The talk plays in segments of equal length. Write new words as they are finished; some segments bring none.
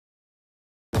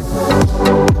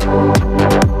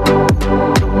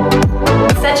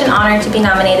such an honor to be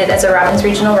nominated as a Robbins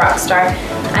Regional Rockstar.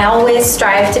 I always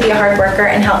strive to be a hard worker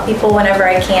and help people whenever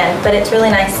I can, but it's really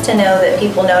nice to know that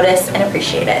people notice and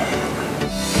appreciate it.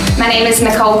 My name is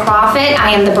Nicole Crawford.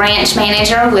 I am the branch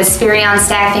manager with Spirion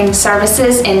Staffing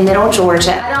Services in Middle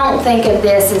Georgia. I don't think of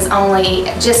this as only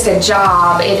just a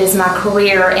job. It is my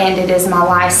career and it is my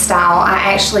lifestyle. I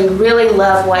actually really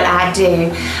love what I do.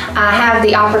 I have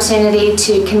the opportunity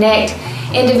to connect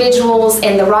individuals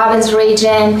in the Robbins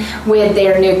region with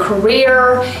their new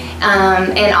career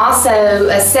and also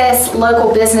assess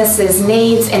local businesses'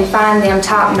 needs and find them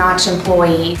top-notch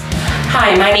employees.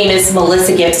 Hi, my name is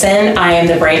Melissa Gibson. I am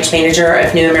the branch manager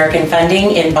of New American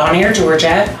Funding in Bonnier,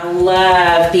 Georgia. I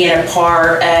love being a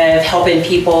part of helping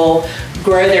people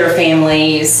grow their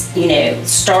families,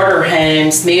 starter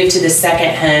homes, move to the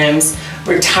second homes,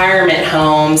 retirement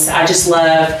homes. I just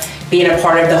love being a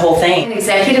part of the whole thing. I'm an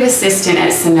executive assistant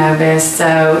at Synovus,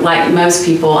 so like most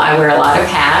people, I wear a lot of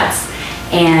hats,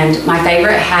 and my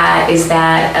favorite hat is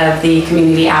that of the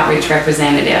community outreach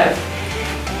representative.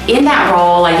 In that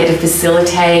role, I get to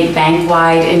facilitate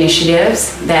bank-wide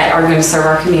initiatives that are going to serve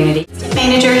our community.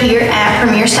 Manager here at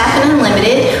Premier Staffing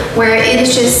Unlimited, where it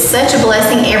is just such a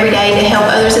blessing every day to help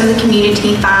others in the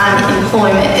community find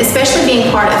employment, especially being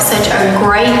part of such a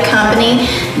great company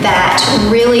that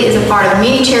really is a part of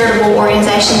many charitable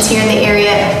organizations here in the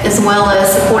area, as well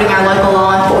as supporting our local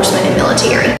law enforcement and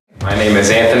military. My name is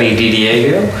Anthony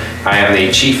DiDiego. I am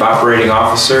the Chief Operating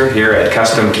Officer here at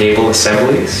Custom Cable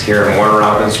Assemblies here in Warner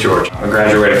Robins, Georgia. I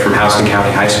graduated from Houston County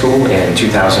High School in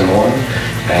 2001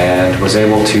 and was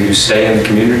able to stay in the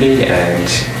community and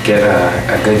get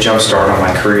a good jump start on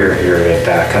my career here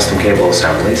at Custom Cable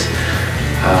Assemblies.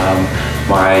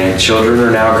 My children are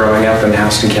now growing up in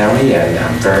Houston County, and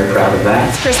I'm very proud of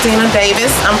that. Christina Davis.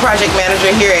 I'm project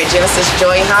manager here at Genesis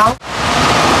Joy Hall.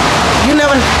 You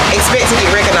never expect to get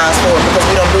recognized for it because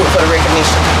we don't do it for the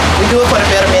recognition. We do it for the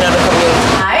betterment of the community.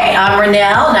 Hi, I'm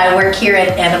Renelle and I work here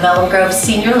at Annabella Grove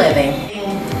Senior Living.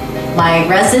 My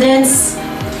residents,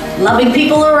 loving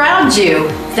people around you,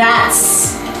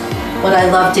 that's what I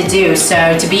love to do.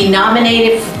 So to be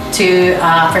nominated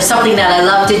for something that I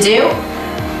love to do,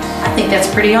 I think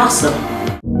that's pretty awesome.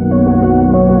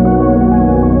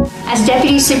 As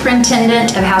Deputy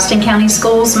Superintendent of Houston County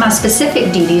Schools, my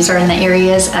specific duties are in the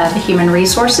areas of human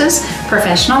resources,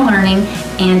 professional learning,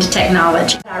 and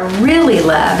technology. What I really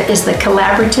love is the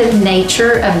collaborative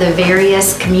nature of the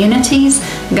various communities,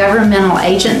 governmental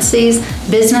agencies,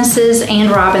 businesses,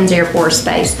 and Robbins Air Force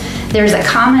Base. There's a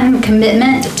common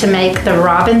commitment to make the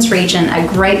Robbins region a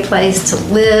great place to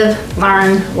live,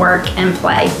 learn, work, and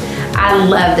play. I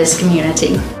love this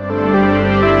community.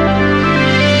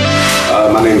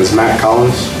 My name is Matt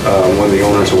Collins, one of the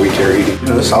owners of We Care Heating.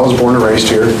 I was born and raised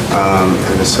here,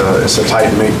 and it's a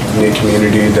tight-knit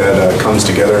community that comes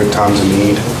together at times of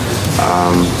need.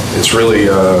 It's really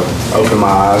opened my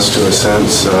eyes to a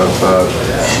sense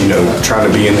of trying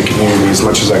to be in the community as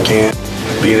much as I can,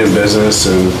 being in business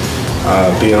and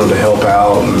being able to help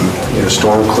out and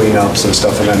storm cleanups and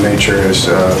stuff of that nature is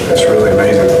really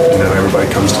amazing. Everybody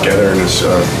comes together, and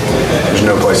there's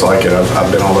no place like it.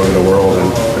 I've been all over the world,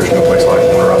 and there's no place like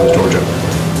Warner Robins, Georgia.